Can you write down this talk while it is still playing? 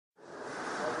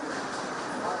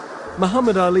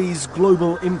Muhammad Ali's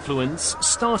global influence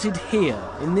started here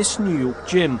in this New York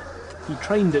gym. He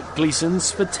trained at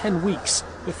Gleason's for 10 weeks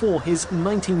before his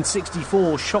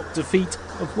 1964 shock defeat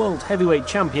of world heavyweight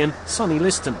champion Sonny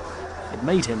Liston. It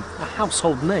made him a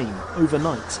household name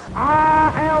overnight.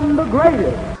 I am the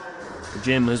greatest. The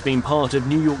gym has been part of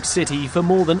New York City for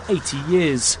more than 80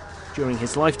 years. During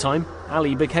his lifetime,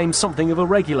 Ali became something of a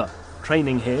regular,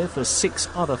 training here for 6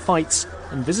 other fights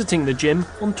and visiting the gym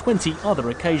on 20 other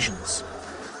occasions.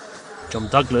 John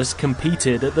Douglas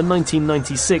competed at the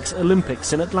 1996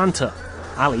 Olympics in Atlanta.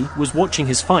 Ali was watching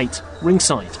his fight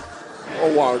ringside.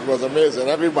 Oh wow, it was amazing.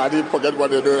 Everybody forget what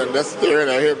they're doing and they're staring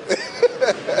at him.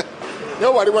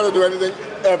 Nobody want to do anything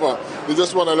ever. They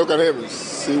just want to look at him and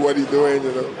see what he's doing,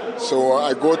 you know. So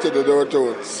I go to the door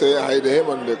to say hi to him,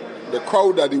 and the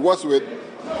crowd that he was with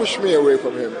pushed me away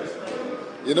from him.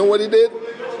 You know what he did?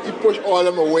 He pushed all of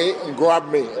them away and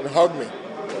grabbed me and hugged me.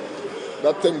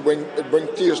 That thing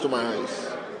brings tears to my eyes.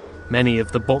 Many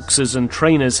of the boxers and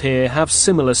trainers here have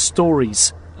similar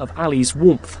stories of Ali's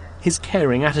warmth, his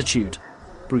caring attitude.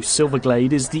 Bruce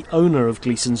Silverglade is the owner of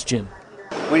Gleason's gym.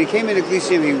 When he came into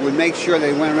Gleason, he would make sure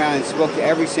that he went around and spoke to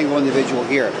every single individual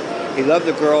here. He loved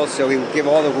the girls, so he would give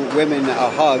all the women a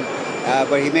hug,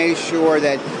 but he made sure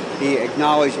that he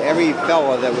acknowledged every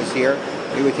fella that was here.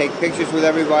 He would take pictures with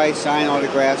everybody, sign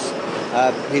autographs.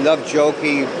 He loved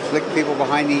joking, flick people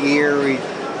behind the ear, he'd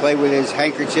play with his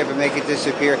handkerchief and make it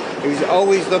disappear. He was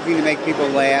always looking to make people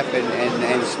laugh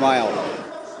and smile.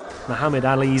 Muhammad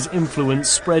Ali's influence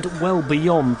spread well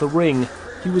beyond the ring.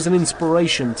 He was an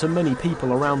inspiration to many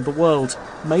people around the world,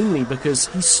 mainly because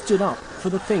he stood up for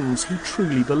the things he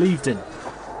truly believed in.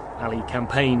 Ali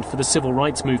campaigned for the civil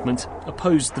rights movement,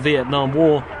 opposed the Vietnam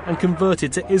War, and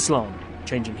converted to Islam,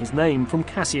 changing his name from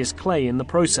Cassius Clay in the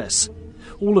process.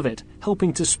 All of it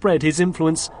helping to spread his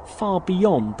influence far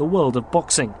beyond the world of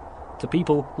boxing, to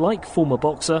people like former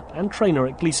boxer and trainer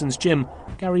at Gleason's gym,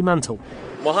 Gary Mantle.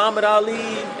 Muhammad Ali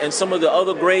and some of the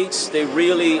other greats, they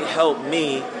really helped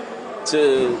me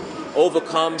to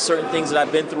overcome certain things that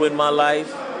I've been through in my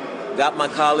life. Got my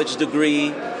college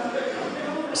degree,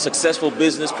 successful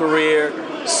business career.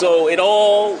 So it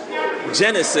all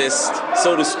genesised,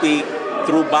 so to speak,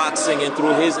 through boxing and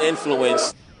through his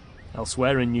influence.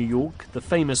 Elsewhere in New York, the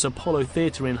famous Apollo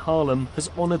Theatre in Harlem has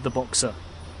honoured the boxer,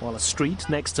 while a street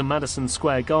next to Madison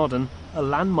Square Garden, a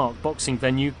landmark boxing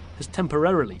venue, has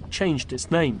temporarily changed its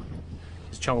name.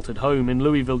 His childhood home in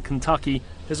Louisville, Kentucky,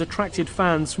 has attracted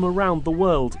fans from around the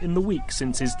world in the week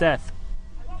since his death.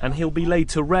 And he'll be laid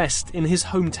to rest in his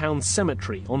hometown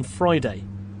cemetery on Friday.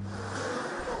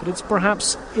 But it's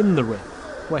perhaps in the ring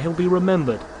where he'll be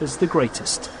remembered as the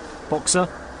greatest boxer,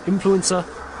 influencer,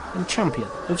 and champion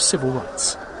of civil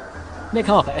rights. Nick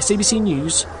Harper, SABC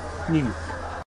News, New York.